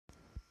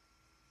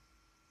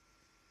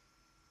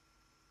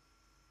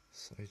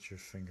Slide your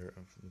finger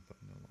over the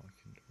button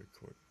unlocking to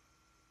record.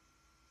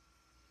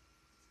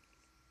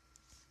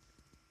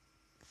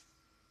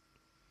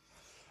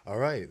 All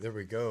right, there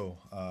we go.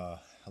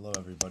 Hello,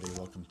 everybody.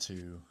 Welcome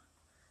to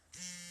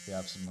the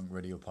Absent Monk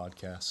Radio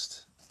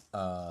podcast.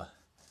 I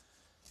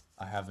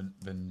haven't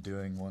been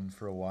doing one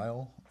for a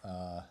while.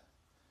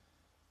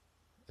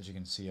 As you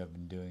can see, I've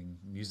been doing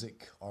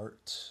music,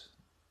 art,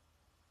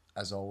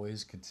 as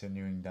always,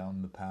 continuing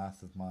down the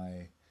path of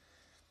my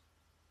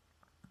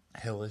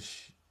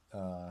hellish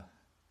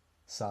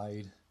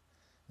side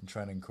and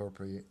trying to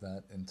incorporate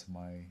that into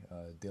my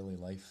daily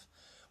life.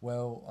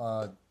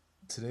 Well,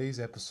 today's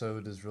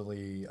episode is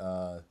really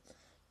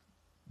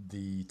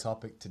the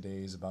topic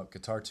today is about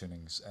guitar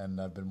tunings,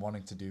 and I've been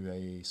wanting to do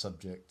a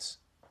subject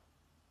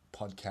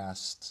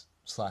podcast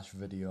slash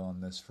video on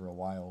this for a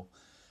while,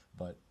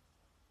 but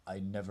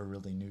I never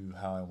really knew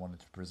how I wanted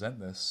to present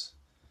this.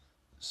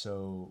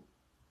 So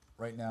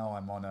right now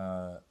I'm on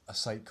a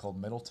site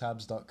called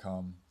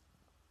metaltabs.com,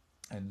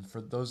 and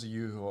for those of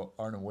you who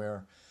aren't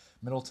aware,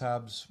 Metal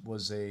Tabs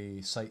was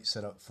a site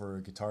set up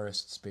for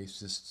guitarists,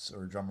 bassists,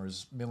 or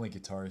drummers, mainly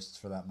guitarists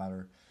for that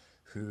matter,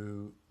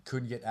 who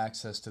couldn't get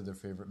access to their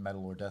favorite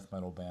metal or death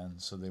metal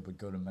bands, so they would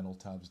go to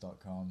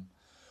metaltabs.com,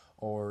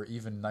 or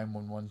even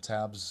 911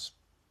 Tabs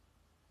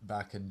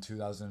back in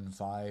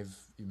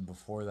 2005, even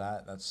before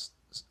that. That's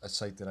a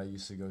site that I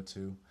used to go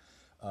to.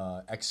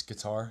 X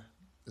Guitar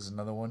is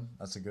another one.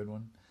 That's a good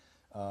one.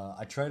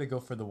 I try to go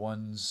for the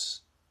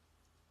ones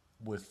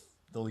with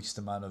the least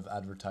amount of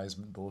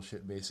advertisement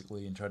bullshit,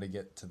 basically, and try to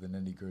get to the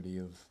nitty gritty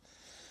of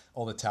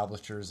all the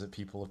tablatures that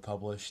people have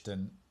published.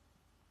 And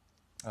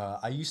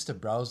I used to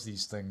browse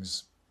these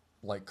things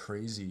like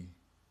crazy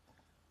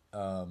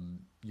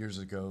years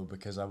ago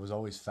because I was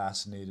always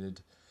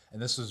fascinated.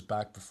 And this was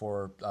back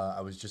before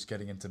I was just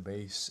getting into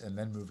bass and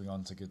then moving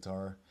on to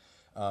guitar.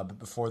 But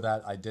before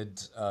that, I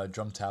did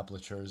drum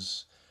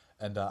tablatures.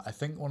 And I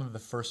think one of the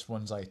first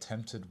ones I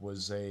attempted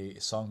was a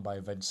song by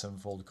Avenged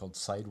Sevenfold called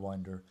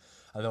Sidewinder.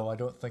 Although I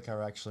don't think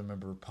I actually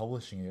remember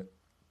publishing it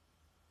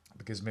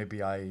because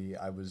maybe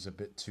I was a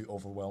bit too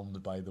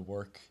overwhelmed by the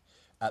work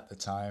at the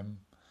time,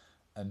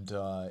 and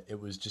it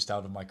was just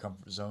out of my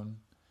comfort zone.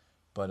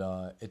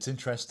 But it's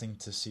interesting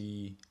to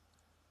see.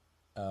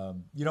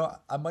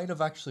 I might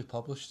have actually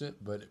published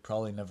it, but it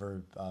probably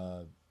never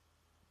got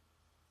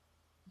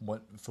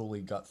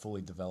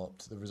fully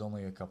developed. There was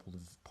only a couple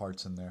of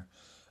parts in there.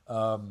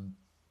 Um,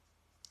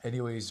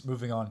 Anyways,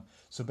 moving on.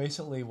 So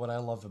basically, what I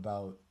love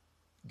about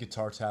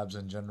guitar tabs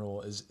in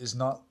general is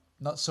not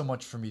so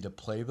much for me to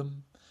play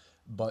them,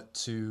 but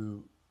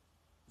to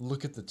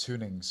look at the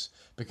tunings,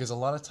 because a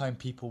lot of time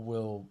people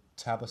will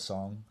tab a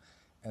song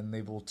and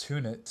they will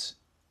tune it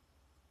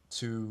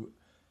to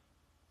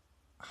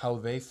how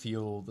they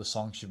feel the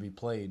song should be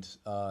played.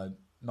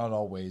 Not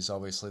always.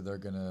 Obviously, they're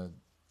gonna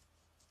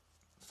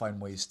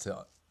find ways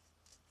to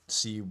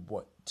see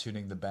what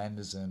tuning the band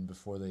is in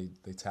before they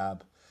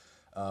tab.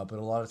 But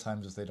a lot of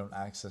times, if they don't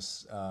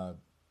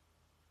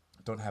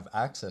have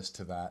access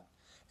to that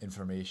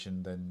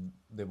information, then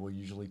they will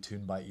usually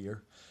tune by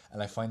ear.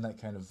 And I find that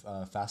kind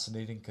of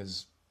fascinating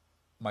because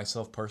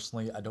myself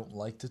personally, I don't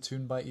like to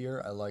tune by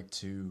ear. I like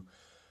to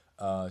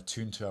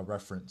tune to a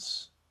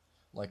reference.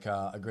 Like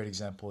a great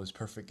example is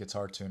Perfect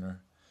Guitar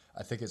Tuner.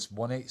 I think it's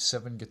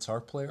 187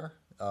 Guitar Player,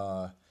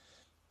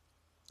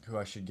 who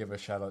I should give a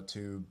shout out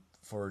to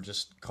for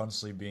just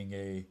constantly being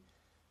a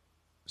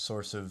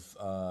source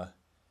of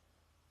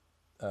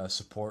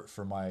support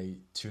for my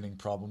tuning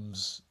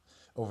problems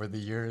over the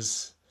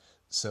years.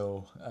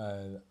 So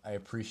I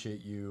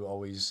appreciate you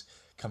always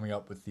coming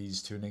up with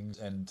these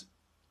tunings and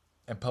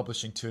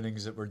publishing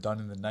tunings that were done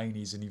in the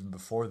 90s and even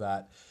before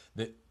that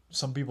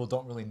some people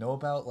don't really know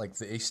about, like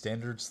the A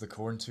standards, the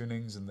Korn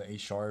tunings, and the A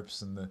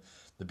sharps, and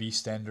the B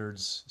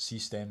standards, C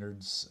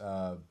standards,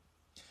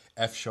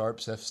 F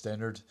sharps, F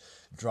standard.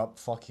 Drop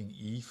fucking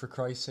E for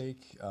Christ's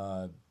sake.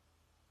 I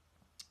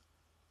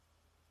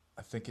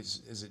think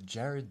is it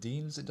Jared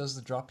Deans that does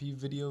the drop E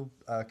video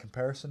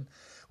comparison.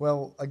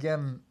 Well,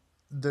 again,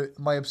 the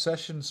my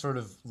obsession sort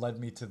of led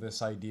me to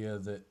this idea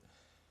that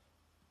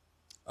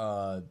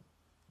uh,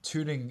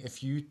 tuning,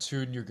 if you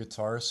tune your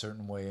guitar a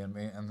certain way, and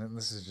then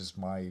this is just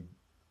my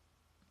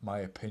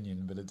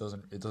opinion, but it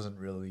doesn't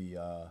really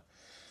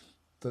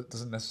that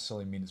doesn't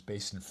necessarily mean it's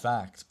based in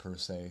fact per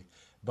se.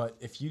 But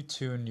if you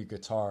tune your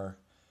guitar,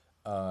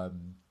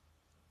 um,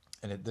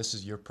 this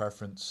is your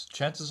preference,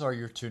 chances are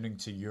you're tuning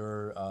to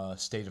your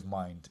state of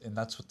mind, and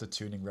that's what the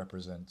tuning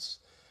represents.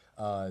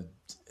 Uh,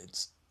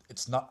 it's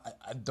it's not.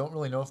 I don't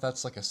really know if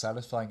that's like a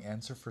satisfying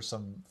answer for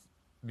some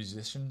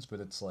musicians, but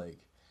it's like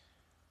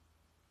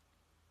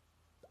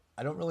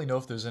I don't really know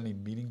if there's any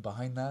meaning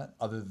behind that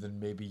other than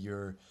maybe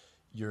your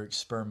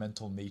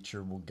experimental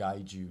nature will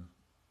guide you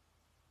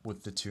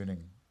with the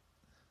tuning.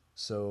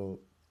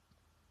 So,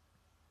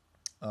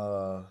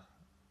 uh,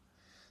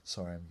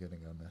 sorry, I'm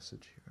getting a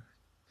message here.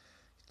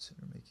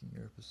 Consider making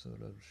your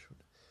episode out of short.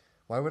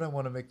 Why would I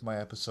want to make my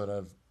episode out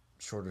of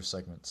shorter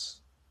segments?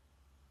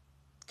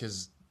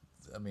 Because,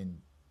 I mean,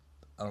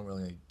 I don't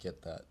really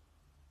get that.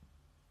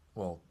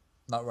 well,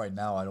 not right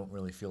now. I don't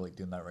really feel like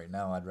doing that right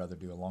now. I'd rather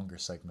do a longer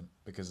segment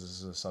because this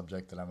is a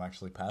subject that I'm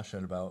actually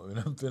passionate about and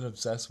I've been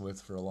obsessed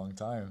with for a long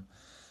time.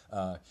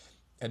 Uh,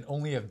 and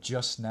only have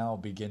just now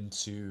begin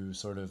to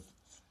sort of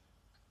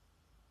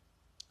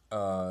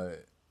uh,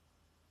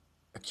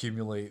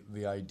 accumulate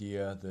the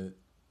idea that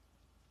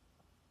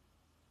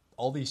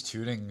all these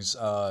tunings,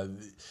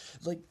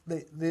 like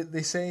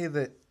they say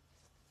that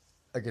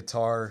a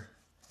guitar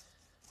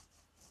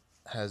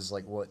has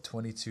like what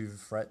 22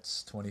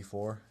 frets,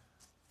 24,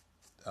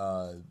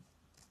 uh,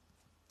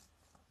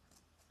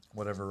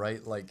 whatever,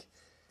 right? Like,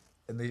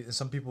 and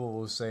some people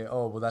will say,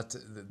 oh, well,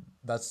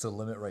 that's the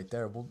limit right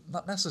there. Well,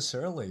 not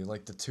necessarily.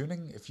 Like the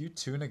tuning, if you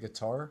tune a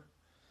guitar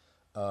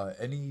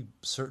any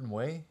certain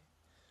way,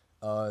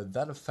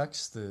 that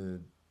affects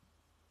the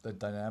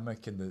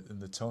dynamic and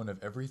the tone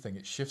of everything.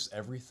 It shifts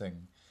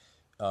everything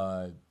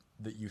uh,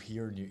 that you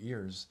hear in your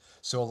ears.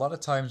 So a lot of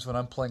times when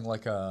I'm playing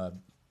like a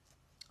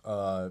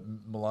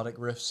melodic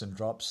riffs and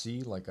drop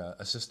C, like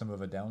a system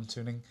of a down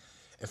tuning,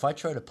 if I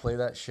try to play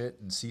that shit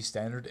in C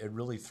standard, it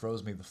really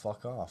throws me the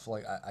fuck off.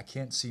 Like I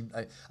can't seem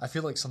I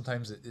feel like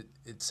sometimes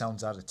it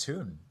sounds out of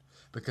tune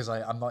because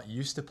I'm not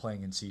used to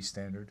playing in C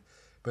standard.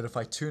 But if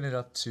I tune it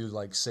up to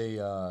like say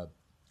a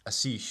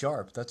C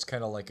sharp, that's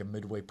kind of like a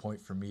midway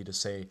point for me to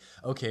say,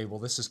 okay, well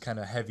this is kind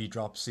of heavy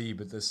drop C,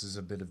 but this is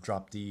a bit of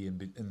drop D in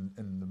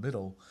the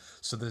middle.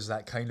 So there's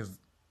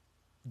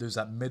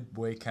that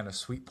midway kind of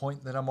sweet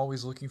point that I'm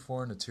always looking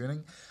for in a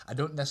tuning. I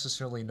don't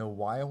necessarily know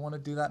why I want to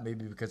do that.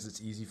 Maybe because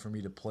it's easy for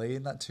me to play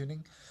in that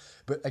tuning.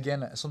 But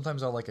again,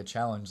 sometimes I like a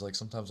challenge. Like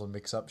sometimes I'll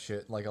mix up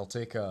shit. Like I'll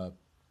take the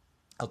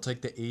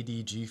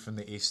ADG from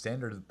the A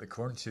standard that the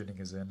corn tuning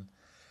is in,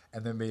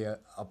 and then maybe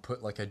I'll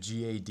put like a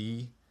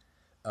GAD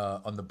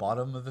on the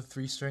bottom of the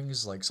three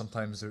strings. Like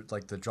sometimes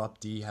like the drop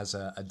D has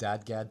a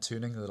dadgad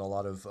tuning that a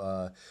lot of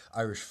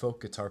Irish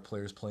folk guitar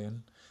players play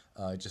in.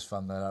 I just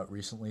found that out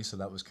recently, so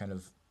that was kind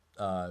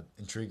of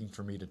intriguing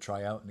for me to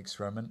try out and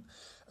experiment.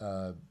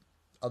 Uh,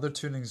 Other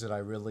tunings that I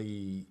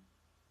really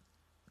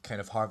kind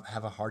of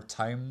have a hard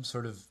time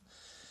sort of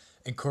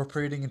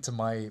incorporating into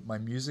my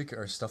music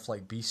are stuff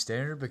like B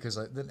standard because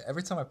then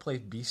every time I play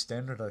B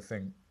standard, I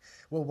think,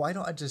 well, why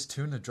don't I just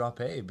tune a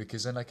drop A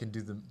because then I can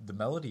do the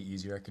melody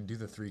easier. I can do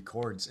the three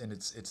chords and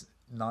it's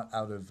not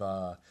out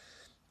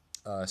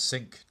of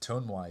sync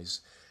tone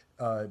wise.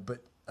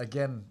 But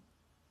again,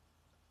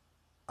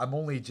 I'm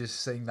only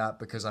just saying that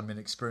because I'm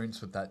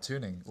inexperienced with that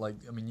tuning. Like,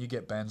 I mean, you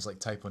get bands like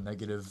Type O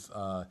Negative,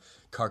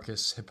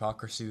 Carcass,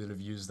 Hypocrisy that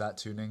have used that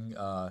tuning.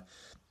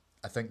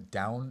 I think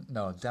Down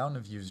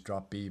have used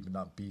drop B, but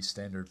not B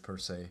standard per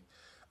se.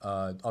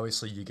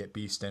 Obviously, you get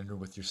B standard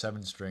with your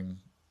seven string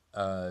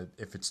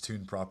if it's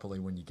tuned properly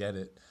when you get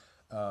it.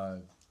 Uh,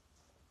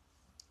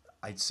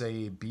 I'd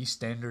say B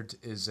standard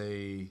is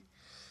a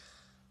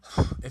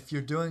if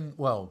you're doing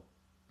well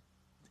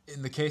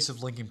in the case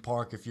of Linkin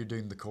Park, if you're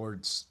doing the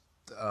chords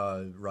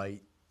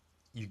right,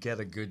 you get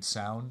a good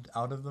sound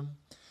out of them.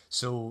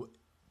 So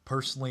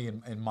personally,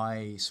 in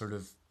my sort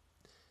of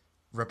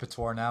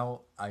repertoire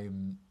now,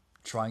 I'm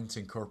trying to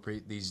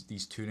incorporate these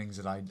tunings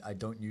that I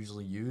don't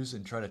usually use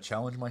and try to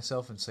challenge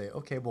myself and say,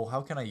 okay, well,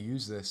 how can I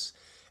use this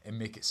and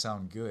make it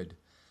sound good?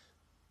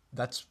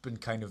 That's been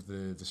kind of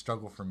the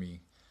struggle for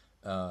me,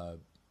 uh,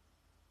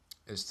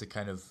 is to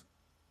kind of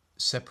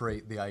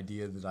separate the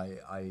idea that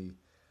I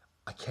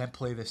can't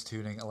play this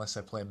tuning unless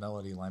I play a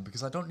melody line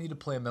because I don't need to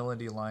play a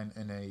melody line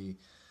in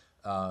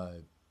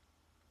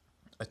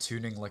a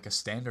tuning like a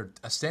standard.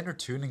 A standard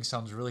tuning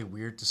sounds really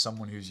weird to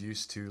someone who's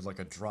used to like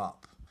a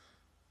drop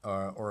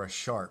or a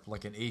sharp,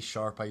 like an A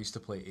sharp. I used to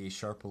play A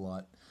sharp a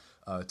lot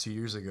 2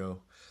 years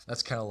ago.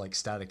 That's kind of like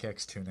Static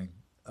X tuning.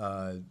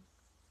 Uh,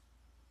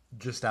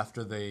 just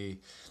after they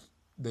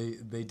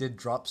did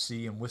drop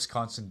C in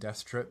Wisconsin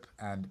Death Trip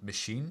and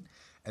Machine,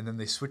 and then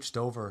they switched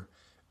over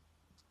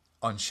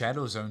on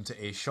Shadow Zone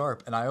to A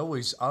sharp, and I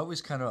always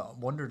kind of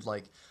wondered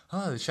like,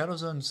 the Shadow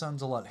Zone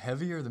sounds a lot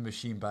heavier than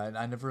Machine, but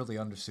I never really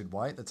understood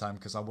why at the time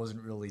because I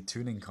wasn't really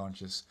tuning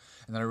conscious.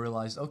 And then I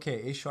realized,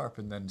 okay, A sharp,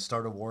 and then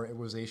Start a War it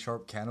was A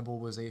sharp, Cannibal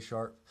was A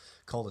sharp,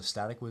 Call to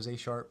Static was A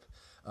sharp.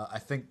 I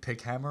think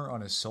Pig Hammer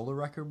on his solo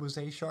record was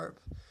A sharp.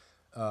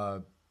 Uh,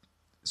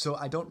 so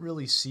I don't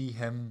really see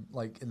him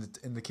like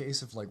in the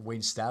case of like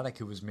Wayne Static,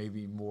 who was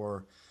maybe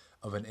more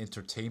of an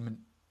entertainment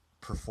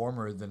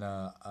performer than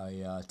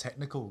a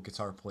technical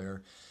guitar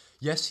player.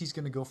 Yes, he's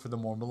going to go for the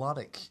more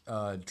melodic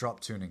drop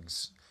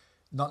tunings,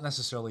 not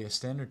necessarily a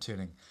standard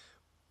tuning.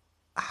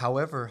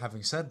 However,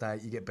 having said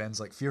that, you get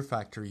bands like Fear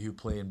Factory who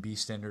play in B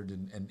standard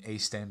and A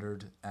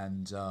standard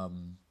and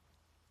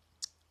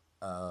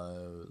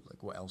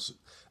like what else?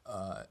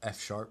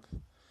 F sharp.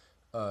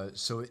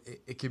 So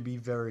it can be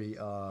very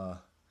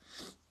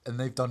and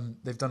they've done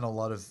a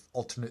lot of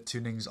alternate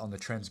tunings on the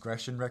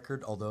Transgression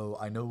record. Although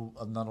I know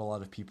not a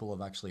lot of people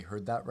have actually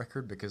heard that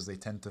record because they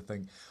tend to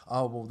think,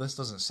 oh well, this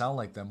doesn't sound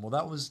like them. Well,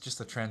 that was just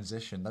a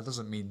transition. That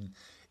doesn't mean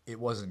it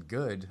wasn't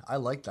good. I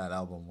like that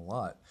album a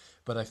lot,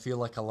 but I feel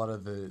like a lot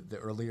of the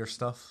earlier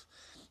stuff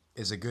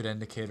is a good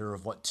indicator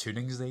of what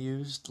tunings they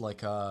used.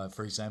 Like,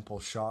 for example,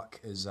 shock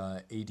is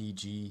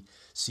ADG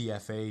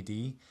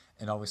CFAD,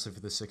 and obviously for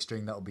the sixth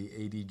string that will be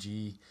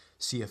ADG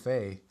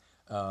CFA.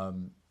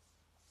 Um,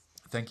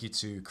 Thank you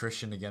to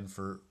Christian again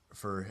for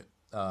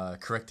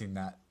correcting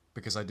that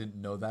because I didn't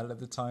know that at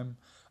the time.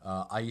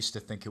 I used to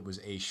think it was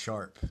A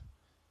sharp,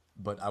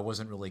 but I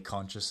wasn't really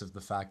conscious of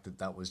the fact that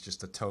that was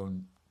just a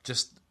tone,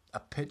 just a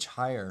pitch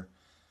higher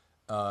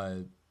uh,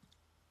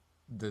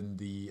 than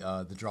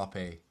the drop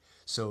A.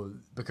 So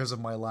because of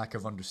my lack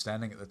of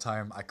understanding at the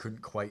time, I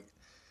couldn't quite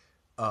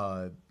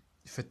uh,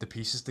 fit the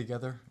pieces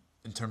together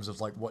in terms of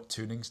like what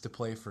tunings to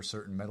play for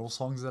certain metal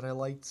songs that I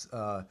liked.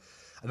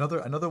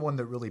 Another one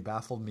that really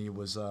baffled me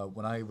was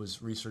when I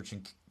was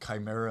researching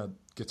Chimera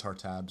guitar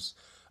tabs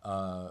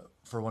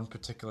for one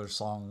particular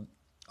song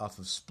off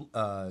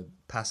of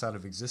Pass Out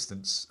of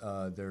Existence,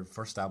 their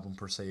first album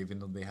per se, even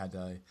though they had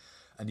an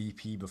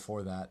EP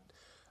before that.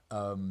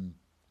 Um,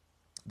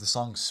 the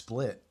song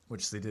Split,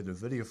 which they did a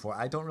video for.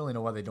 I don't really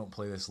know why they don't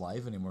play this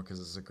live anymore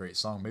because it's a great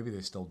song. Maybe they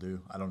still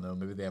do. I don't know.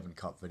 Maybe they haven't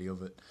caught video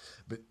of it.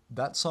 But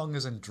that song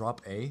is in drop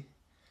A,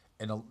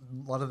 and a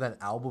lot of that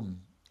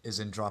album is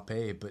in drop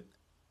A, but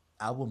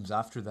albums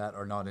after that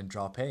are not in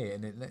drop A.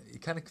 And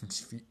it kind of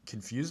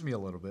confused me a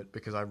little bit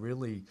because I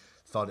really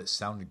thought it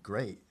sounded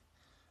great.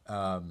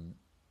 Um,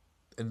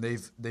 and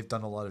they've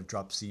done a lot of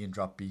drop C and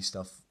drop B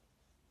stuff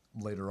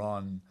later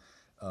on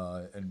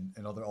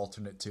and other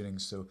alternate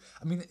tunings. So,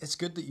 I mean, it's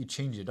good that you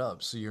change it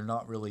up so you're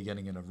not really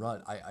getting in a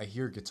rut. I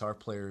hear guitar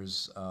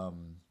players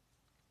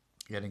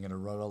getting in a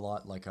rut a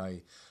lot. Like,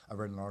 I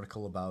read an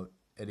article about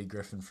Eddie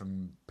Griffin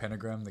from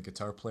Pentagram, the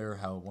guitar player,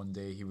 how one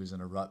day he was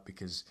in a rut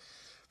because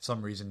for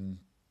some reason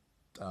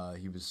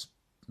he was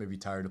maybe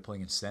tired of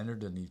playing in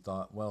standard and he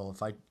thought, well,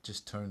 if I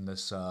just turn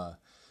this uh,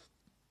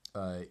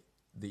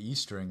 the E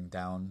string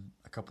down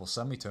a couple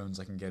semitones,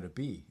 I can get a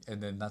B,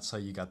 and then that's how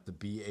you got the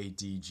B A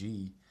D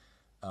G,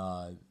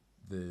 uh,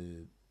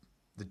 the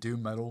the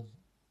doom metal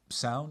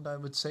sound. I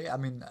would say. I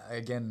mean,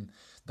 again,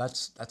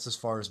 that's as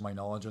far as my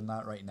knowledge on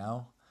that right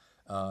now.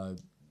 Uh,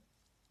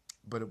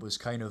 but it was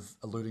kind of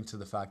alluding to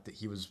the fact that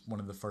he was one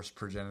of the first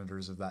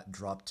progenitors of that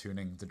drop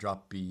tuning, the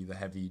drop B, the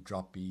heavy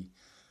drop B,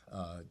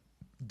 uh,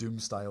 doom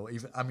style.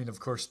 Even I mean, of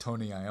course,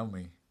 Tony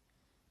Iommi,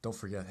 don't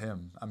forget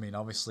him. I mean,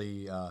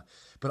 obviously,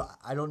 but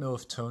I don't know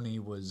if Tony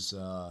was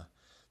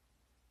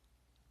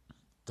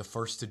the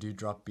first to do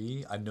drop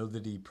B. I know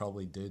that he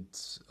probably did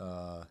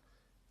uh,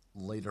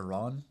 later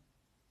on,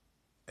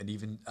 and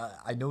even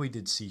I know he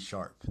did C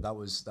sharp.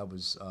 That's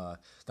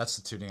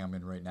the tuning I'm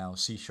in right now.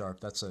 C sharp.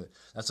 That's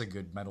a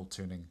good metal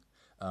tuning.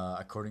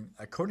 According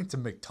to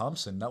Mick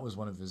Thompson, that was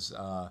one of his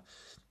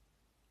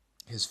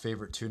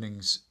favorite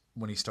tunings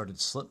when he started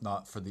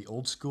Slipknot for the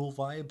old school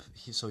vibe.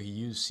 So he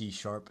used C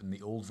sharp in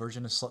the old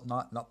version of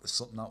Slipknot, not the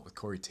Slipknot with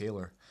Corey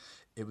Taylor.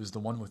 It was the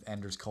one with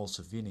Anders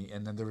Colsavini,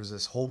 and then there was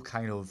this whole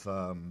kind of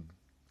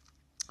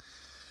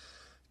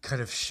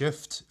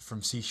shift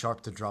from C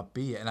sharp to drop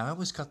B, and I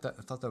always got that.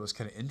 I thought that was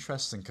kind of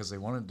interesting because they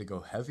wanted to go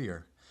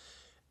heavier,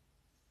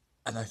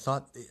 and I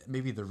thought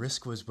maybe the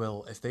risk was,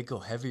 well, if they go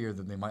heavier,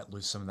 then they might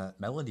lose some of that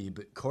melody.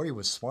 But Corey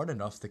was smart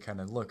enough to kind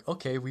of look,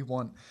 okay, we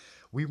want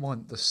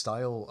the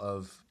style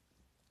of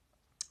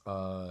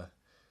uh,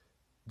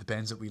 the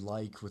bands that we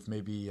like with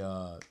maybe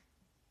a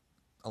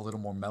little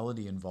more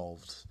melody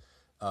involved,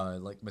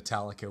 like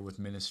Metallica with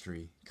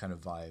Ministry kind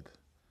of vibe,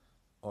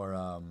 or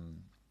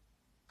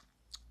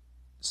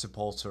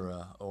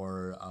Sepultura,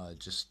 or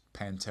just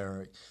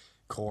Pantera,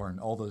 Korn,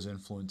 all those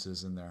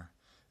influences in there.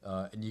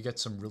 And you get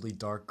some really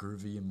dark,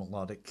 groovy, and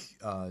melodic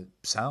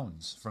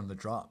sounds from the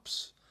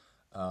drops.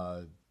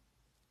 Uh,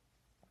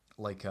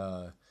 like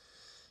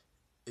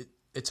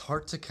it's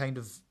hard to kind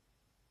of.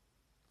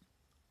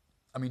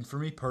 I mean, for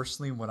me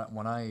personally, when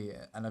I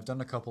and I've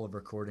done a couple of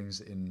recordings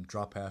in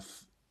drop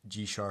F,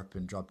 G sharp,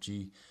 and drop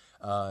G.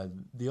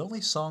 The only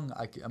song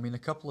I mean, a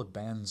couple of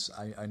bands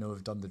I know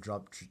have done the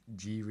drop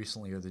G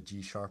recently, or the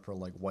G sharp, or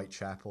like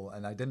Whitechapel,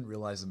 and I didn't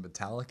realize that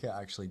Metallica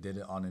actually did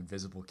it on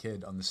Invisible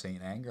Kid on the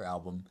Saint Anger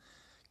album.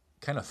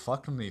 Kind of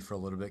fucked with me for a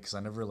little bit because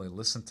I never really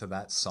listened to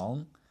that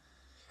song,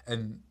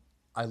 and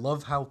I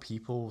love how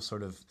people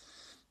sort of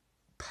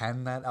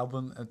pan that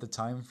album at the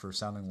time for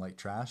sounding like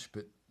trash.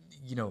 But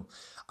you know,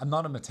 I'm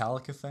not a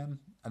Metallica fan.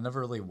 I never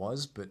really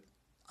was, but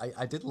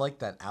I did like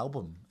that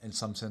album in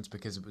some sense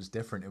because it was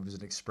different. It was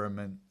an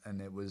experiment, and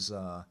it was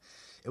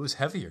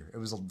heavier. It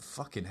was a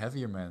fucking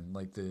heavier, man.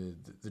 Like the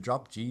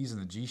drop G's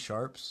and the G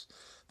sharps,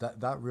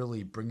 that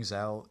really brings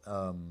out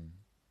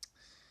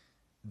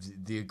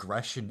the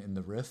aggression in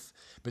the riff.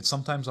 But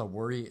sometimes I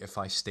worry if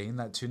I stay in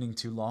that tuning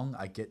too long,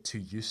 I get too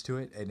used to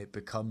it, and it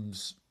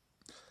becomes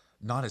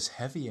not as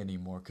heavy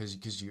anymore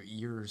because your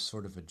ears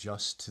sort of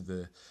adjust to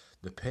the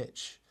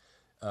pitch.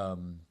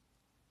 Um,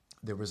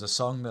 there was a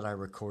song that I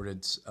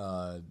recorded.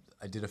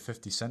 I did a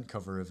 50 Cent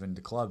cover of "In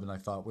the Club," and I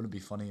thought, wouldn't it be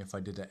funny if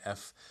I did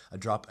a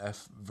drop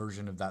F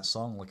version of that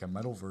song, like a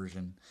metal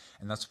version?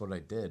 And that's what I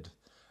did.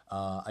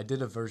 I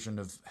did a version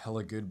of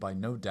 "Hella Good" by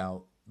No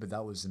Doubt, but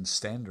that was in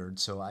standard,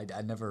 so I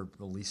never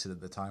released it at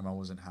the time. I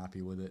wasn't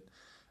happy with it.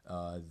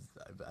 Uh,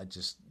 I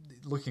just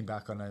looking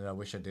back on it, I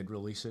wish I did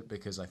release it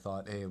because I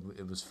thought, hey,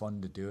 it was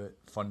fun to do it,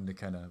 fun to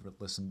kind of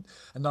listen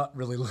and not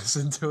really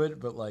listen to it,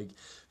 but like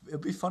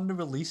it'd be fun to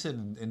release it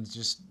and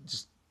just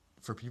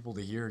for people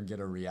to hear and get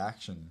a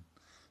reaction.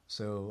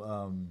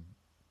 So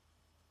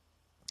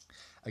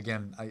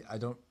again, I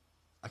don't.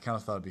 I kind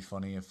of thought it'd be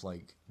funny if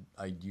like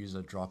I'd use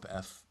a drop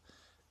F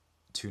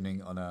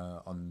tuning on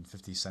a on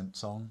 50 Cent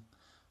song,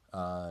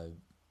 uh,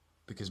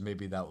 because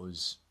maybe that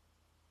was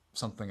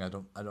something I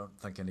don't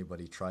think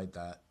anybody tried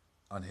that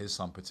on his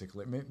song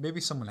particularly. Maybe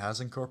someone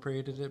has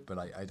incorporated it, but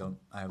I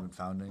haven't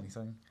found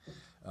anything.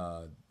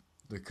 Uh,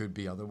 there could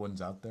be other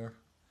ones out there.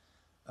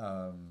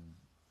 Um,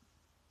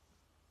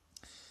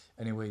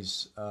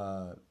 anyways,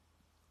 I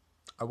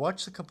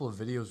watched a couple of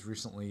videos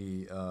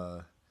recently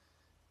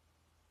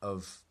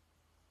of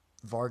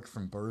Varg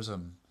from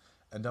Burzum,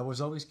 and I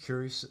was always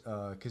curious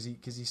because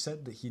he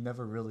said that he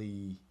never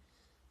really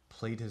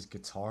played his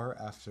guitar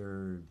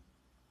after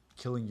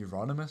killing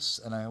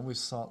Euronymous, and I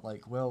always thought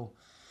like, well,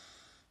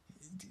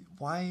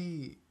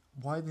 why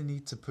the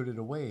need to put it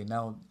away?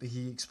 Now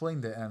he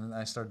explained it, and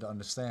I started to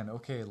understand.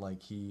 Okay,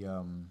 like he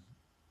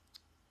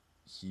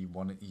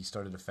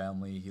started a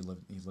family. He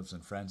lives in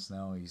France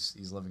now.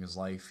 He's living his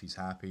life. He's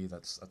happy.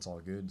 That's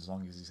all good as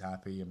long as he's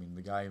happy. I mean,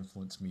 the guy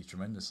influenced me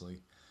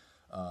tremendously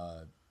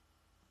uh,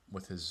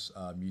 with his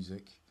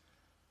music.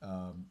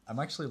 I'm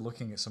actually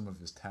looking at some of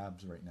his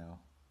tabs right now.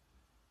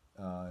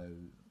 Uh,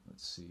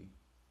 let's see.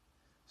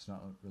 It's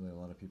not really a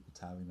lot of people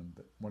tabbing them,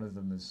 but one of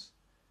them is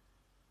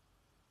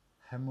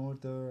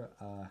Hemodor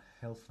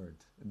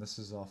Helford, and this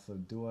is off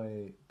of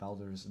Due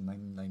Balders in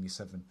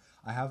 1997.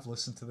 I have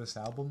listened to this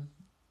album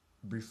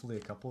briefly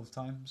a couple of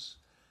times.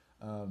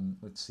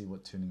 Let's see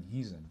what tuning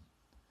he's in,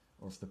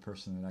 or if the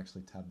person that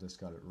actually tabbed this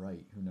got it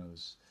right. Who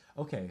knows?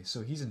 Okay,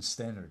 so he's in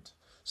standard.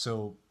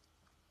 So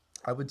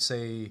I would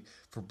say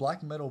for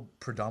black metal,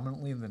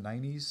 predominantly in the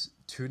 90s,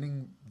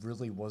 tuning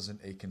really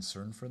wasn't a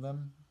concern for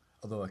them,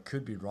 although I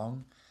could be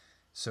wrong.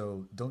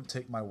 So don't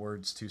take my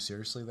words too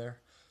seriously there.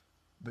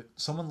 But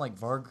someone like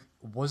Varg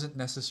wasn't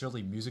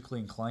necessarily musically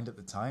inclined at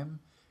the time,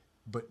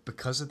 but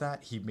because of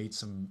that, he made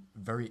some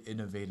very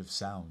innovative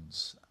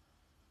sounds.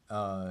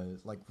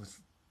 Like with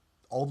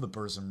all the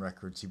Burzum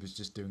records, he was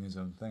just doing his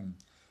own thing.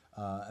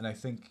 And I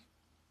think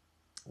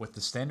with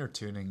the standard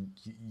tuning,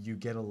 you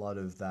get a lot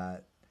of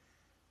that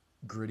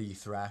gritty,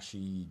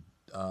 thrashy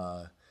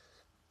uh,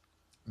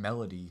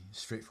 melody,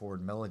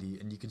 straightforward melody,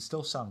 and you can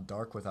still sound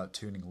dark without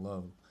tuning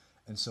low.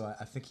 And so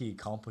I think he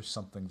accomplished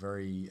something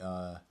very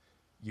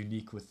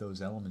unique with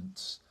those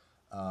elements.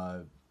 Uh,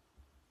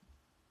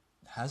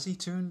 has he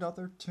tuned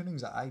other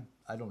tunings?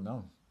 I don't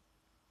know.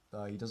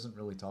 He doesn't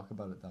really talk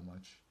about it that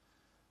much.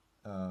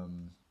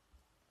 Um,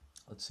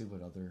 let's see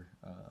what other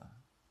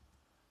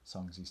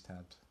songs he's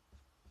tabbed.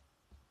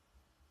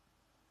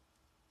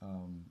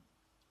 Um,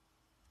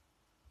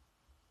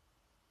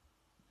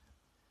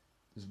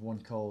 there's one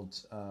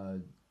called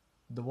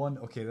the one.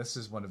 Okay, this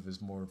is one of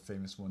his more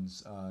famous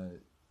ones.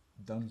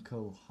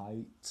 Dunko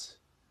Height.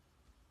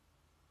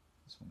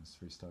 This one is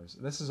 3 stars.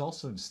 This is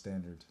also in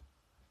standard.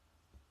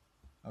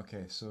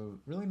 Okay, so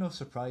really no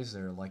surprise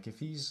there. Like if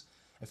he's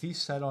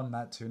set on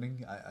that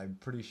tuning, I'm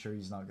pretty sure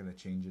he's not going to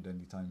change it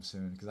anytime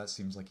soon because that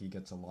seems like he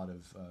gets a lot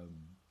of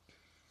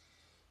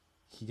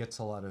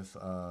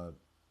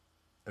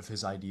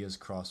his ideas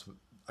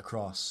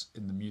across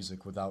in the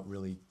music without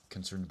really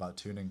concerned about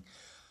tuning.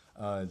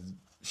 Uh,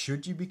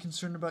 should you be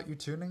concerned about your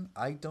tuning?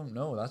 I don't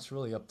know. That's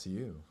really up to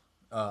you.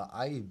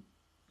 I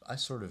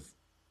sort of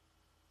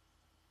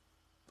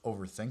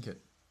overthink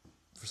it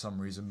for some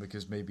reason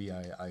because maybe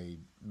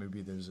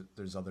maybe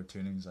there's other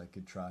tunings I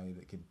could try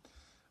that could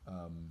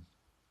um,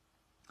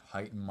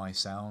 heighten my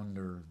sound,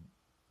 or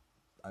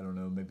I don't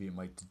know, maybe it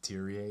might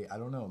deteriorate. I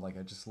don't know. Like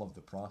I just love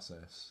the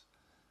process.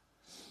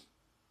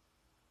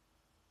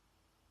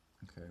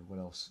 Okay, what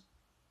else?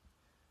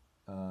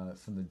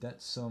 From the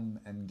Detsum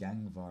and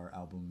Gangvar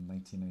album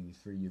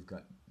 1993, you've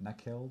got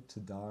Nakel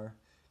Tadar,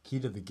 Key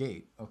to the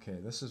Gate. Okay,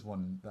 this is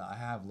one that I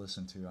have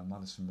listened to. I'm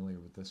not as familiar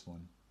with this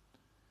one.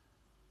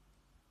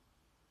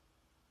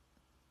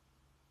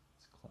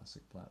 It's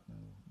classic black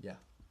metal. Yeah.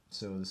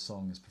 So the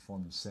song is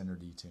performed in center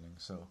D tuning.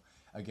 So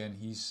again,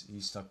 he's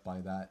stuck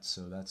by that.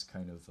 So that's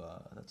kind of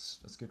that's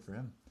good for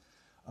him.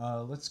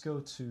 Let's go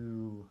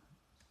to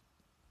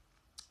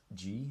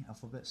G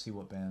alphabet. See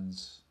what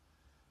bands.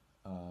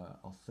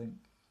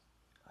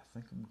 I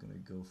think I'm gonna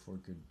go for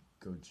good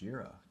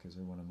Gojira because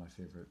they're one of my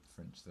favorite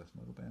French death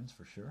metal bands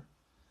for sure.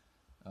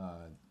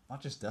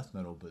 Not just death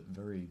metal, but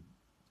very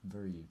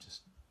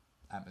just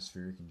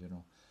atmospheric in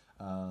general.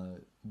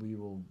 We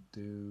will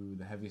do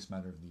the heaviest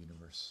matter of the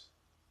universe.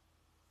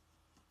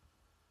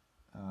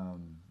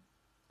 Um,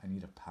 I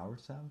need a power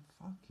tab.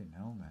 Fucking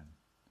hell, man.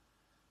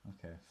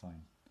 Okay,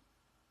 fine.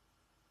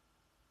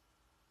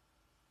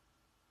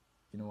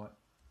 You know what?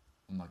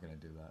 I'm not gonna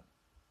do that.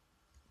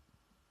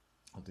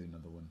 I'll do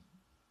another one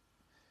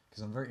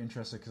because I'm very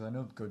interested. Because I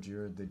know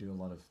Gojira they do a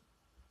lot of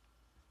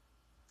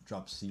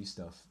drop C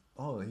stuff.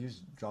 Oh, here's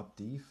drop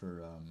D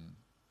for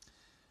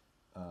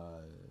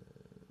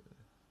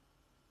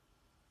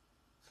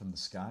from the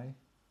Sky,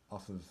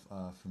 off of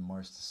From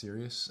Mars to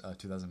Sirius,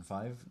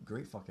 2005.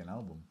 Great fucking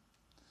album.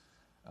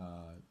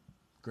 Uh,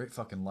 Great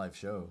fucking live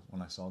show when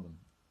I saw them.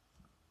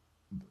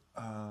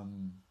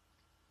 Um,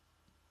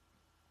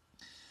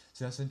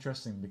 so that's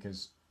interesting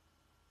because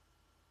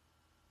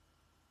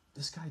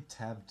this guy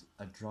tabbed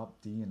a drop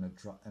D and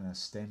a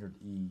standard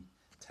E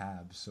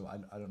tab. So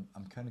I don't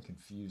I'm kind of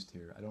confused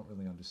here. I don't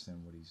really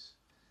understand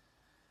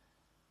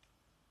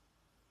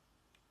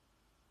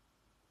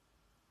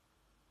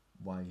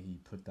why he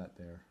put that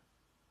there.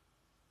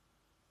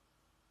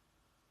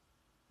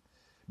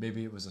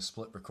 Maybe it was a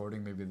split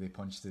recording. Maybe they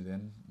punched it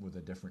in with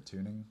a different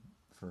tuning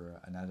for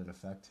an added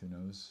effect. Who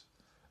knows?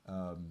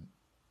 Um,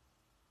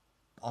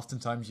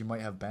 Oftentimes, you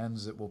might have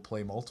bands that will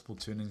play multiple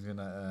tunings in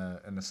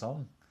a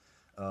song.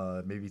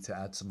 Maybe to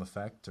add some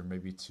effect, or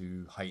maybe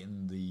to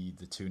heighten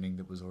the tuning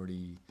that was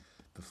already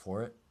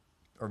before it,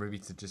 or maybe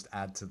to just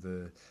add to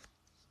the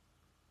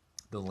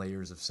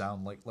layers of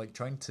sound, like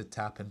trying to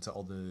tap into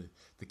all the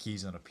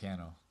keys on a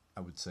piano. I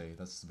would say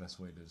that's the best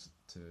way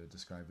to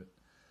describe it.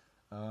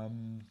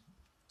 Um,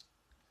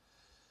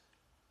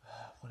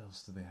 what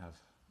else do they have?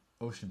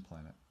 Ocean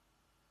Planet.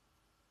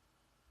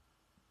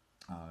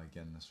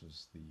 Again, this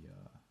was the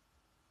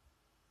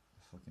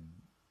fucking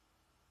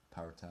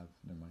power tab.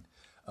 Never mind.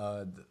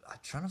 I'm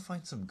trying to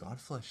find some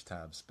Godflesh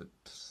tabs, but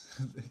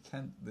they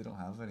can't. They don't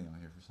have any on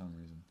here for some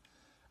reason.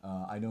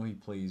 I know he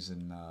plays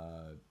in.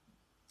 I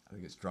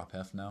think it's Drop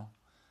F now.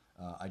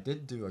 I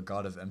did do a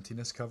God of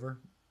Emptiness cover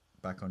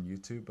back on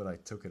YouTube, but I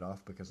took it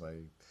off because I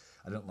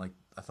didn't like.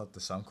 I thought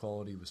the sound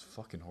quality was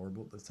fucking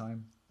horrible at the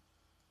time.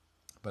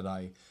 But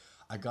I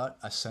got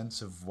a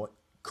sense of what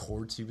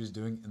chords he was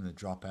doing in the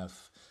Drop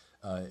F.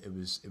 It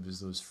was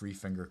those free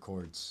finger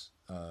chords,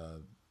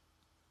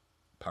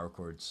 power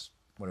chords,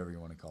 whatever you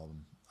want to call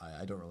them.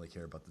 I don't really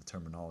care about the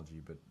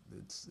terminology, but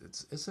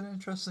it's an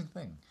interesting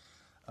thing.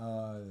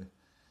 Uh,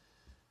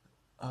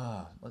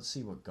 let's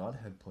see what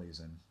Godhead plays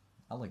in.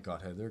 I like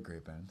Godhead; they're a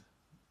great band.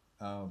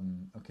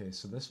 Okay,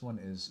 so this one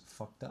is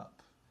Fucked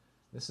Up.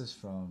 This is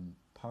from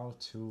Power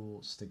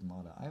Tool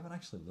Stigmata. I haven't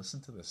actually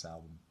listened to this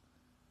album.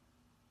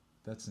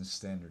 That's in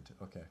standard.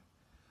 Okay.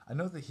 I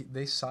know that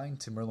they signed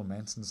to Merlin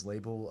Manson's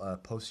label,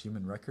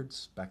 Post-Human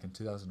Records, back in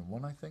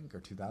 2001, I think, or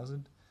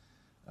 2000.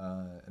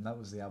 And that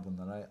was the album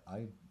that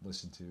I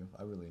listened to.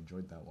 I really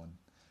enjoyed that one.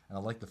 And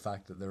I like the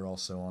fact that they're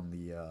also on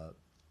the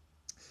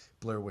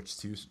Blair Witch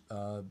 2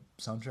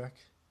 soundtrack.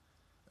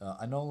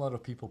 I know a lot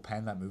of people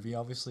panned that movie,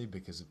 obviously,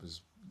 because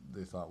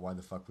they thought, why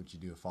the fuck would you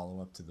do a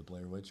follow up to the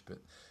Blair Witch? But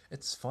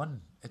it's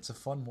fun. It's a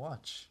fun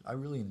watch. I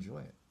really enjoy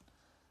it.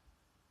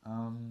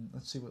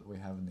 Let's see what we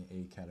have in the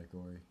A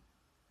category.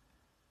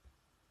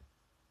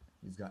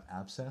 You've got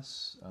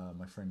Abscess.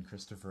 My friend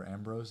Christopher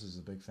Ambrose is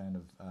a big fan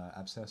of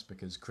Abscess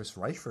because Chris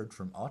Reichford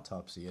from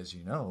Autopsy, as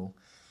you know,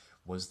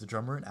 was the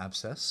drummer in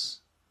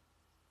Abscess,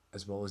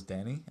 as well as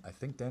Danny. I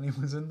think Danny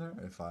was in there.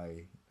 If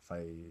I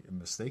am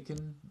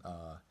mistaken,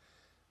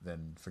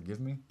 then forgive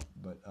me.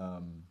 But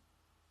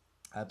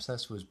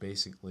Abscess was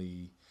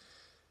basically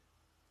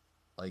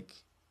like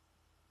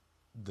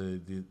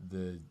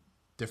the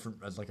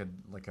different,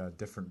 like a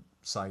different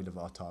side of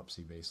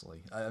Autopsy.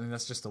 Basically, I mean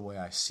that's just the way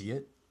I see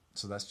it.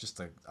 So that's just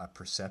a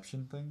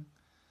perception thing.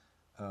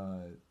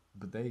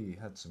 But they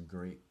had some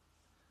great.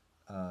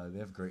 They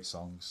have great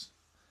songs.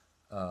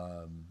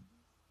 Um,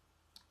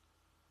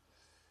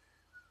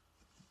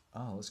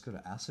 let's go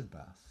to Acid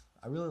Bath.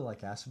 I really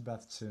like Acid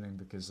Bath tuning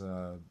because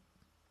I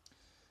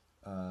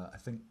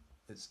think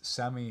it's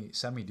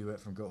Sammy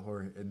Duet from Goat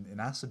Horror. In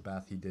Acid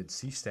Bath, he did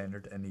C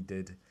standard and he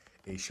did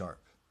A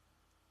sharp,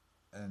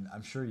 and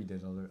I'm sure he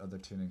did other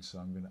tunings. So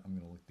I'm gonna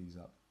look these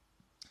up.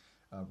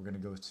 We're gonna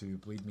go to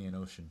Bleed Me an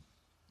Ocean.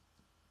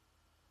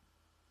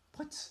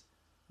 What?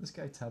 This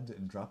guy tabbed it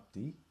in drop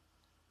D?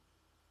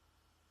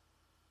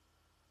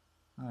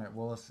 Alright,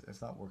 well, if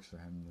that works for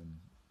him, then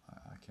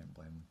I can't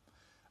blame him.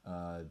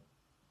 Uh,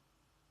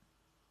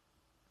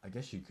 I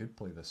guess you could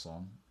play this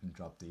song in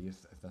drop D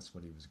if that's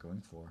what he was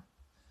going for.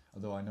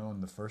 Although I know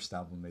in the first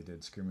album they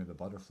did Scream of the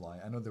Butterfly.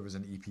 I know there was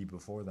an EP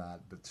before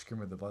that, but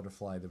Scream of the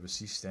Butterfly, there was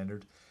C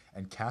standard,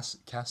 and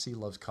Cassie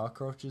Loves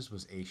Cockroaches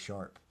was A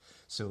sharp.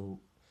 So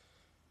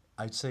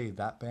I'd say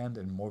that band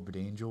and Morbid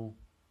Angel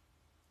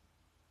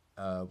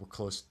were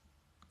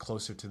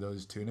closer to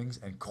those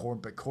tunings, and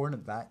Korn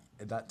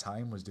at that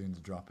time was doing the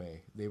drop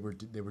A. They were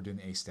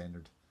doing A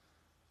standard.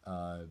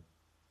 Uh,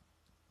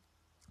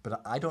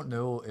 but I don't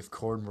know if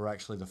Korn were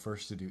actually the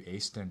first to do A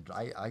standard.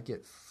 I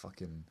get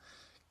fucking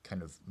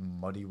kind of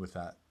muddy with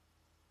that.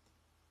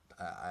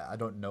 I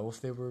don't know if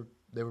they were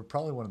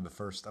probably one of the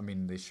first. I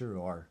mean, they sure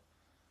are.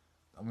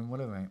 I mean,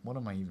 what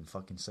am I even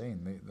fucking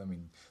saying? I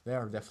mean, they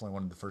are definitely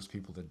one of the first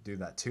people to do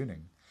that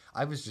tuning.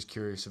 I was just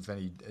curious if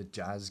any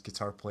jazz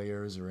guitar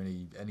players or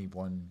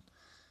anyone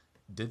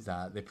did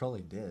that. They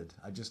probably did.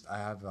 I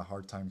have a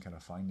hard time kind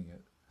of finding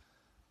it.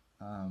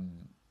 Um,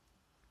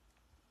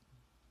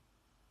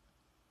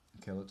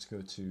 okay, let's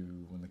go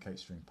to When the Kite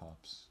String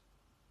Pops.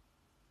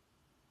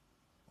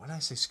 Why did I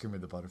say Scream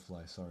of the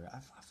Butterfly? Sorry,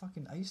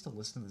 I used to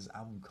listen to this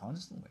album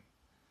constantly.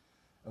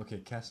 Okay,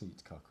 Cassie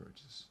eats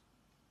cockroaches.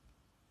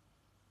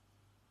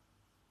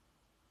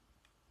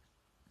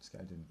 This guy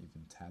didn't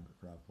even tab it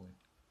properly.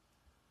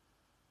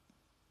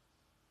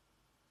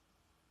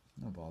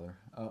 No bother.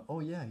 Oh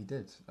yeah, he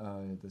did.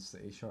 That's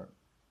the A sharp.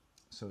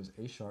 So it's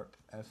A sharp,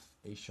 F,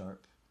 A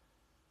sharp,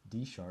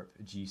 D sharp,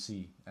 G,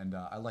 C. And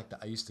I like that.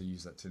 I used to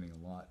use that tuning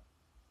a lot,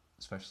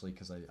 especially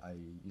because I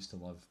used to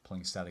love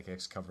playing Static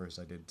X covers.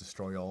 I did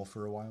Destroy All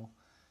for a while,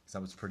 because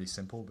that was pretty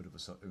simple, but it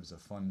was a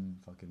fun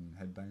fucking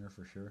headbanger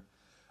for sure.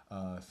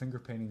 Finger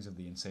Paintings of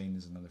the Insane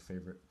is another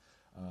favorite.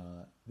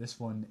 This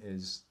one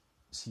is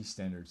C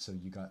standard, so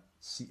you got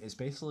C. It's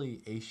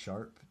basically A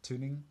sharp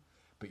tuning,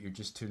 but you're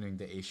just tuning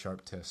the A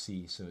sharp to a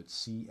C, so it's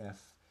C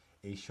F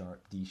A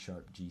sharp D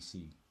sharp G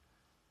C,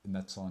 and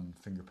that's on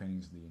Finger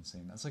Paintings of the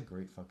Insane. That's a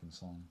great fucking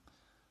song.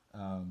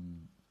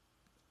 Um,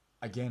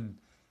 Again,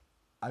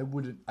 I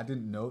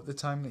didn't know at the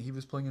time that he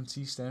was playing in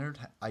C standard.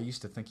 I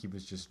used to think he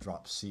was just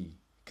drop C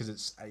because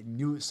it's I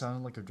knew it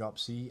sounded like a drop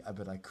C,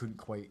 but I couldn't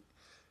quite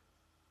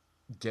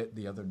get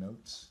the other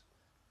notes.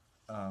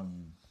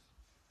 Um,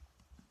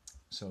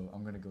 so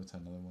I'm gonna go to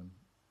another one,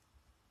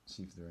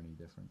 see if they're any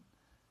different.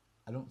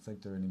 I don't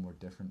think they're any more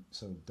different.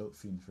 So Dope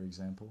Fiend, for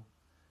example,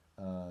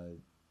 uh,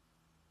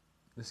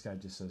 this guy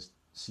just says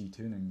C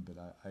tuning,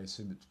 but I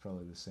assume it's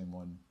probably the same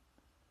one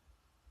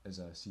as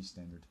a C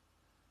standard.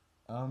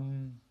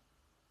 Um,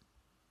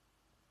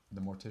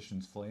 the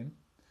Mortician's Flame.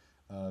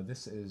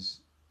 This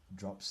is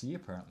drop C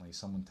apparently.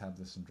 Someone tabbed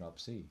this in drop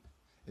C.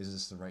 Is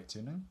this the right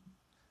tuning?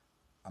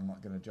 I'm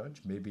not gonna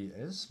judge. Maybe it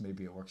is.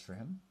 Maybe it works for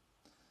him.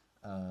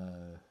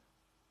 Uh,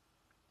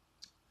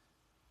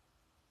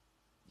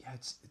 yeah,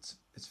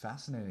 it's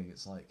fascinating.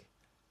 It's like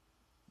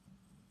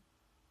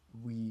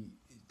we,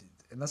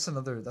 and that's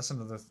another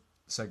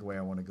segue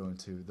I want to go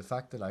into the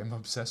fact that I'm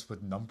obsessed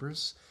with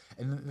numbers.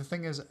 And the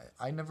thing is,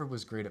 I never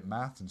was great at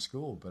math in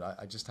school, but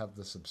I just have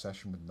this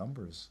obsession with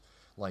numbers.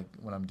 Like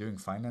when I'm doing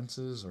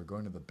finances or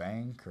going to the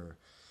bank or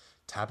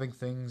tabbing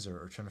things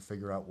or trying to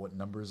figure out what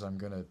numbers I'm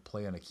gonna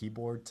play on a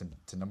keyboard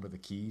to number the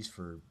keys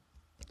for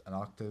an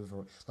octave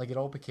or like it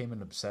all became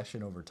an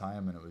obsession over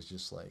time and it was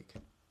just like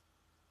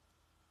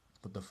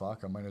what the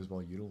fuck I might as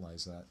well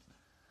utilize that.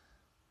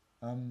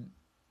 Um,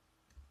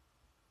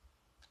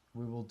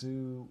 we will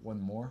do one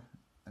more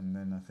and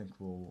then I think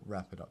we'll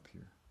wrap it up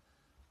here.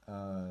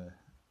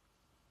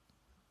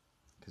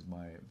 Because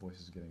my voice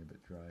is getting a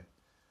bit dry.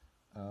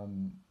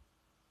 Um,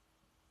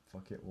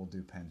 Fuck it, we'll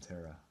do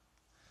Pantera.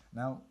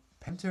 Now,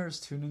 Pantera's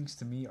tunings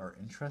to me are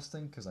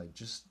interesting because I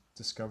just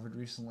discovered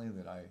recently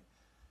that I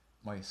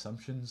my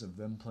assumptions of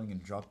them playing in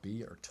drop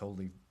B are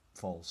totally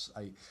false.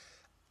 I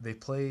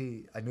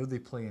know they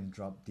play in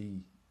drop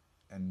D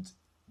and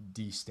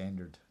D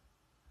standard.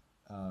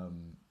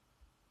 Um,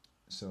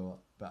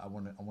 but I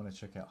want to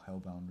check out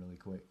Hellbound really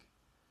quick.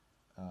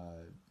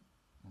 Uh,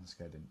 well, this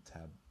guy didn't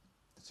tab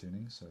the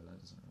tuning, so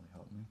that doesn't really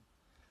help me.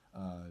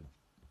 Uh,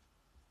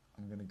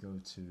 I'm gonna go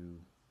to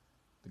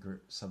the Great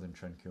Southern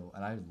Trendkill,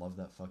 and I love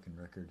that fucking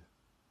record.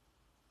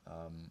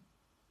 Um,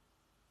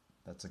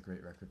 that's a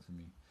great record for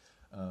me.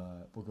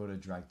 We'll go to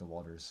Drag the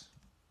Waters,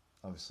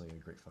 obviously a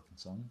great fucking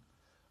song.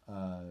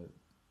 Uh,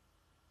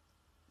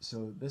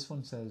 so this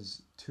one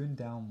says tune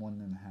down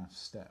 1.5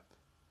 step.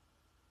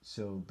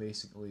 So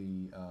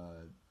basically,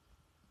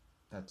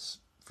 that's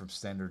from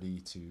standard E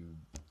to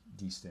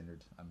D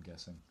standard. I'm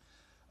guessing.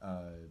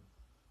 Uh,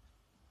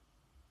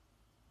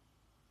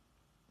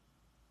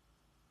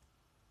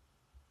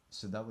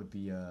 so that would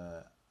be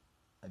a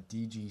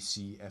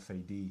DGC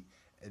FAD,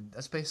 and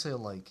that's basically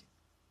like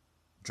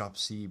drop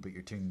C, but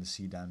you're tuning the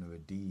C down to a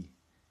D.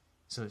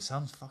 So it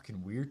sounds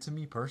fucking weird to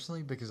me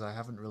personally because I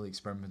haven't really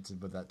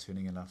experimented with that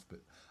tuning enough, but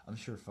I'm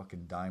sure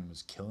fucking Dime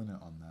was killing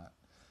it on that.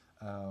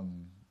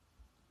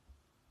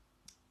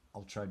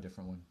 I'll try a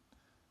different one.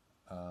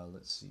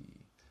 Let's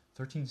see.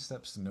 13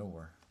 Steps to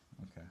Nowhere.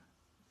 Okay.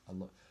 I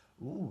love.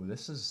 Ooh,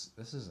 this is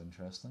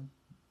interesting.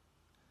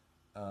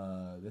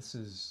 This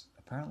is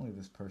apparently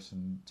this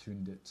person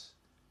tuned it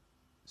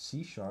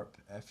C sharp,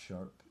 F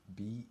sharp,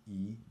 B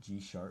E G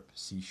sharp,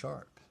 C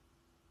sharp.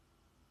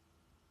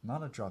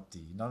 Not a drop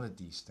D, not a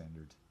D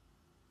standard.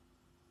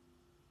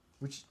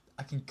 Which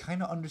I can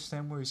kind of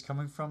understand where he's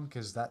coming from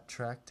because that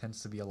track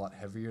tends to be a lot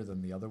heavier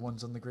than the other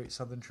ones on the Great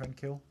Southern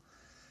Trendkill.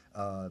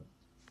 Uh,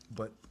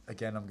 but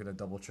again, I'm gonna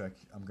double check.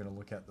 I'm gonna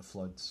look at the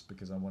floods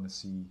because I want to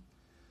see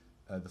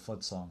the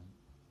flood song.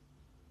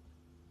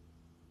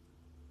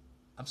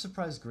 I'm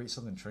surprised Great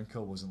Southern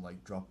Trendkill wasn't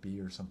like drop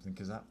B or something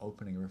because that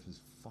opening riff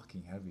is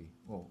fucking heavy.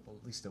 Well,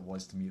 at least it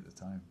was to me at the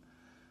time.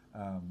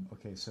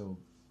 Okay, so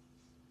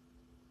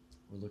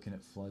we're looking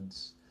at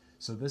floods.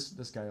 So this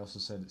guy also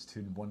said it's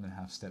tuned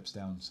 1.5 steps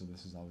down. So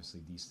this is obviously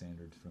D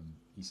standard from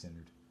E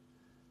standard.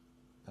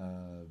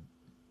 Uh,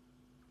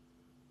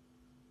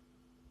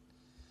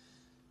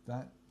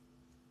 that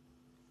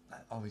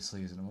that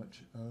obviously isn't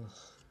much.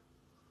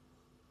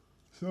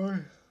 Sorry,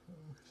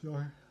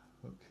 sorry.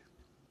 Look,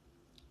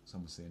 it's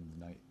almost the end of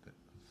the night, but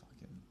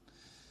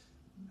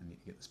I need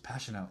to get this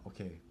passion out.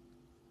 Okay,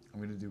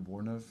 I'm gonna do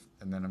Warnov,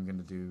 and then I'm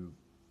gonna do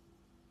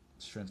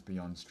Strength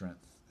Beyond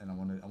Strength, and I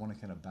want to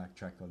kind of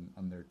backtrack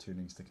on their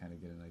tunings to kind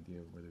of get an idea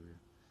of where they were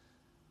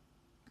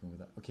going with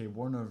that. Okay,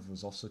 Warner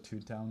was also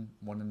tuned down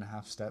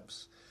 1.5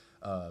 steps.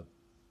 Uh,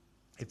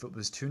 if it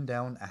was tuned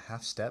down a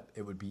half step,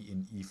 it would be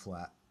in E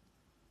flat,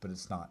 but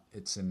it's not.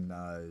 It's in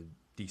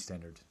D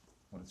standard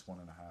when it's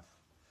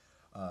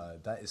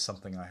 1.5. That is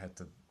something I had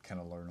to kind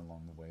of learn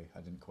along the way.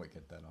 I didn't quite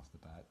get that off the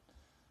bat.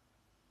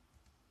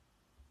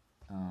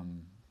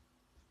 Um,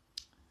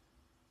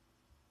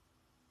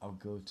 I'll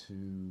go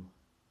to.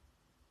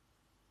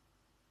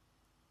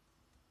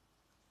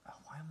 Oh,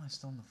 why am I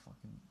still in the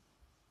fucking?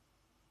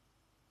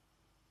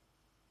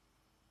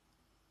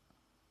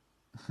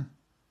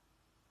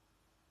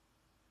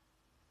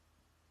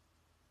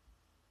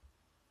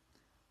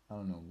 I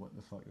don't know what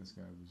the fuck this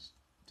guy was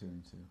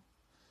doing to.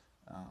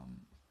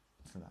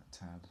 For that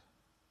tab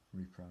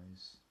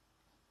reprise.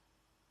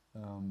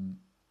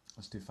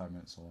 Let's do 5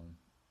 minutes alone.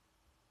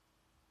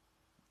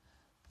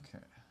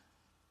 Okay.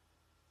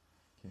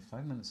 Okay,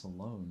 5 minutes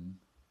alone.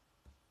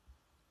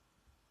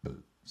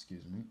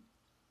 Excuse me.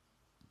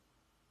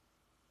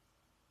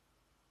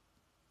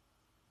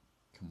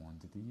 Come on,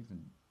 did they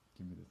even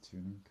give me the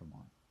tuning? Come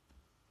on.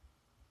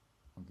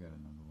 I'll get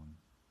another one.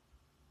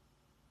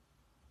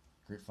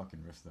 Great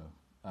fucking riff though.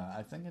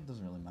 I think it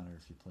doesn't really matter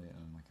if you play it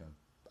on like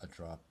a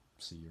drop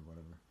C or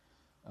whatever.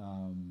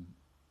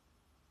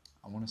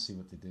 I want to see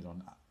what they did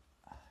on.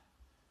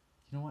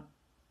 You know what?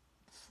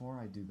 Before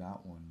I do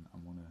that one, I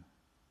want to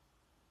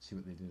see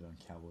what they did on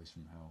Cowboys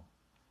from Hell.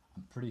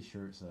 I'm pretty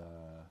sure it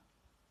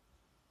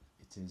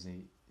is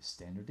a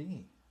standard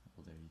E.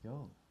 Well, there you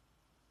go.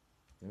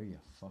 There you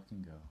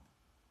fucking go.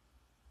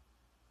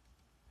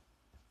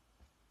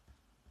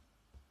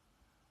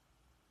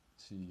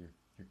 See your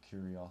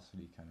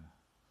curiosity kind of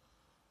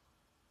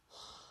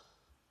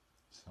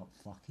stop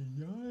fucking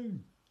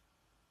yelling.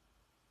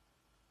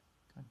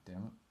 God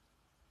damn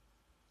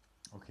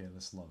it. Okay,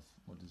 this love.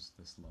 What is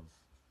this love?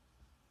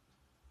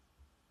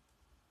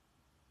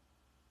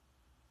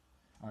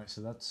 Alright,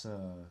 so that's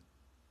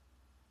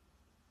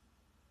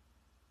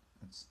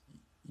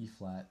E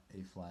flat,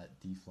 A flat,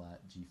 D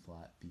flat, G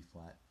flat, B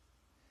flat,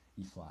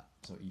 E flat.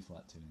 So E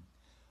flat tuning.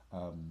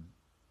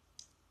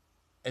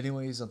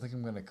 Anyways, I think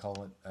I'm gonna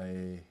call it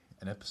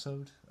an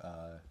episode.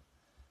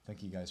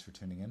 Thank you guys for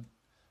tuning in.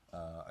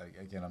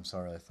 Again, I'm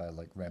sorry if I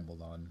like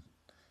rambled on,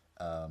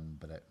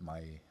 but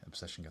my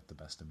obsession got the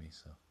best of me,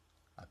 so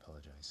I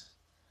apologize.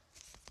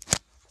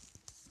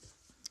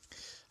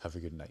 Have a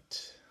good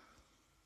night.